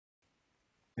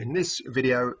In this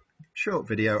video, short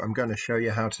video, I'm going to show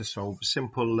you how to solve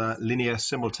simple linear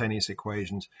simultaneous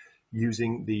equations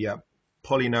using the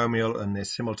polynomial and the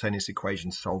simultaneous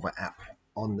equation solver app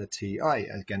on the TI.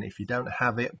 Again, if you don't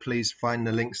have it, please find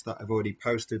the links that I've already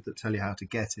posted that tell you how to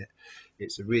get it.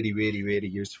 It's a really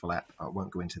useful app. I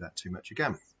won't go into that too much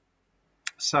again.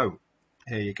 So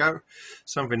here you go.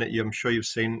 Something that I'm sure you've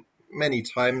seen many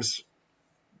times,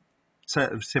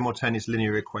 set of simultaneous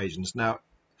linear equations. Now,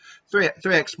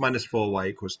 3x minus 4y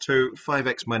equals 2,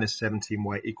 5x minus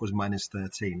 17y equals minus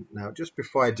 13. Now, just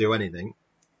before I do anything,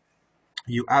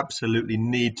 you absolutely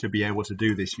need to be able to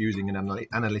do this using an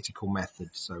analytical method.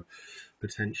 So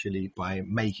potentially by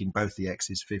making both the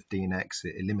x's 15x,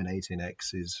 eliminating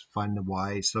x's, find the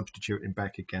y, substituting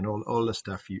back again, all the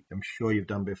stuff I'm sure you've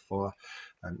done before,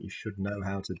 and you should know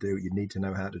how to do, you need to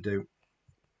know how to do.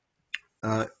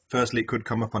 Firstly, it could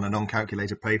come up on a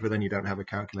non-calculator paper, then you don't have a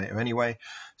calculator anyway.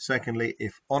 Secondly,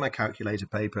 if on a calculator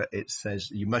paper it says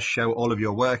you must show all of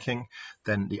your working,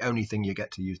 then the only thing you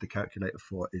get to use the calculator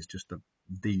for is just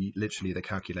literally the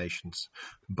calculations.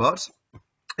 But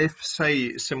if,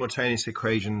 say, simultaneous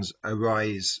equations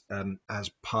arise as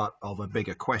part of a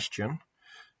bigger question,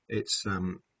 it's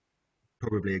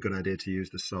probably a good idea to use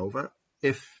the solver.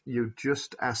 If you're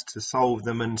just asked to solve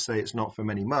them and say it's not for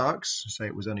many marks, say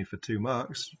it was only for 2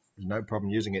 marks, there's no problem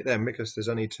using it then because there's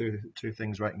only two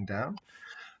things writing down.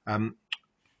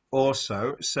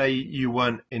 Also, say you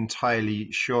weren't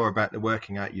entirely sure about the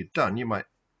working out you'd done, you might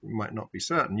not be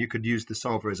certain. You could use the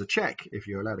solver as a check if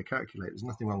you're allowed to calculate. There's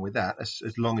nothing wrong with that,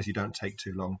 as long as you don't take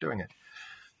too long doing it.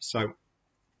 So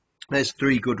there's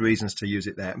 3 good reasons to use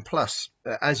it there. And plus,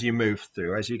 as you move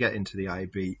through, as you get into the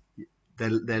IB,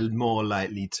 they're more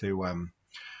likely to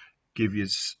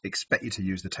expect you to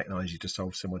use the technology to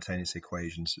solve simultaneous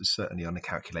equations, certainly on a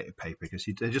calculated paper, because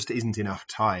there just isn't enough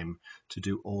time to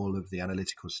do all of the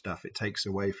analytical stuff. It takes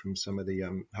away from some of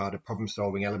the harder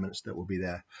problem-solving elements that will be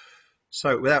there.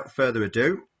 So without further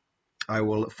ado, I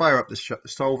will fire up the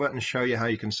solver and show you how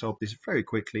you can solve this very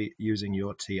quickly using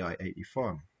your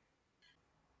TI-84.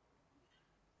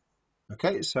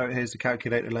 Okay, so here's the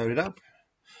calculator loaded up.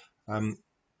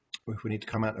 If we need to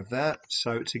come out of that,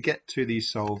 so to get to the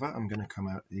solver, I'm going to come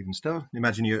out even still.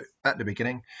 Imagine you're at the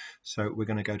beginning, so we're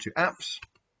going to go to apps,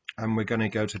 and we're going to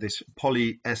go to this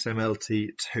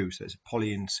Polysmlt2, so it's a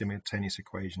poly and simultaneous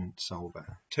equation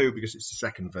solver 2 because it's the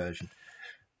second version.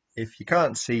 If you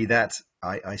can't see that,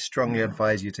 I strongly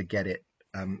advise you to get it.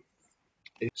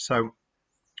 So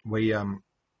we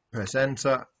press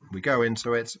enter, we go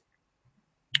into it.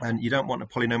 And you don't want a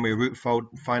polynomial root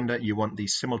finder, you want the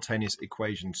simultaneous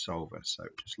equation solver. So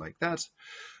just like that.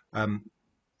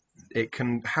 It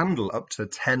can handle up to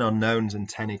 10 unknowns and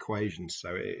 10 equations. So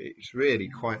it's really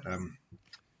quite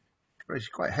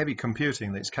heavy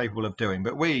computing that it's capable of doing.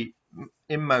 But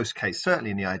in most cases,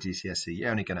 certainly in the IGCSE,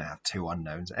 you're only going to have 2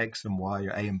 unknowns, x and y, or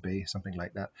a and b, something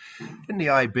like that. In the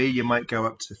IB, you might go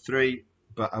up to 3,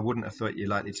 but I wouldn't have thought you're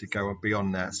likely to go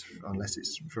beyond that unless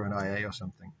it's for an IA or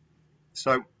something.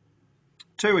 So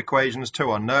 2 equations,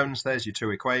 2 unknowns. There's your 2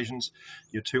 equations.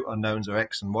 Your 2 unknowns are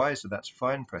x and y, so that's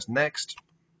fine. Press next.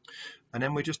 And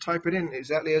then we just type it in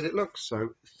exactly as it looks.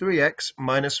 So 3x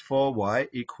minus 4y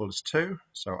equals 2.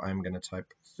 So I'm going to type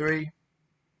 3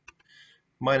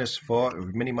 minus 4,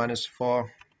 mini minus 4,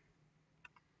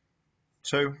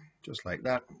 2, just like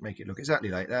that. Make it look exactly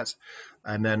like that.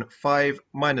 And then 5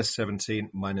 minus 17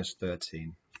 minus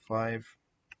 13. 5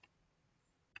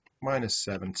 minus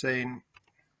 17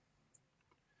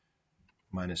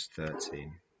 minus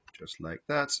 13, just like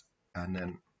that, and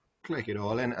then click it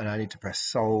all in, and I need to press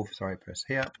solve, sorry, press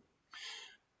here,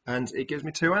 and it gives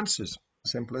me 2 answers,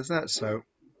 simple as that. So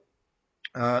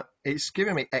it's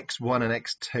giving me x1 and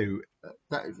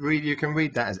x2. You can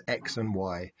read that as x and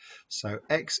y. So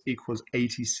x equals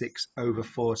 86 over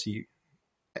 40,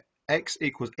 x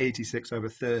equals 86 over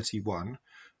 31,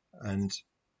 and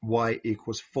y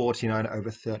equals 49 over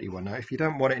 31. Now, if you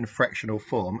don't want it in fractional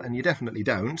form, and you definitely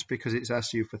don't because it's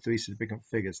asked you for 3 significant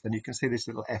figures, then you can see this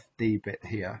little FD bit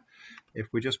here. If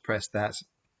we just press that,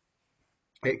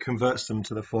 it converts them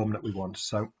to the form that we want.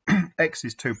 So x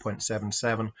is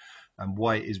 2.77 and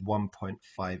y is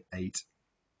 1.58.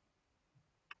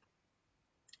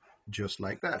 Just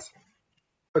like that.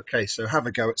 Okay, so have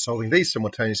a go at solving these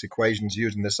simultaneous equations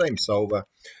using the same solver,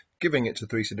 giving it to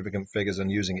 3 significant figures and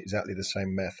using exactly the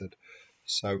same method.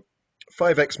 So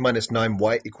 5x minus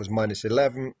 9y equals minus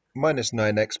 11, minus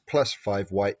 9x plus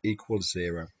 5y equals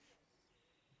 0.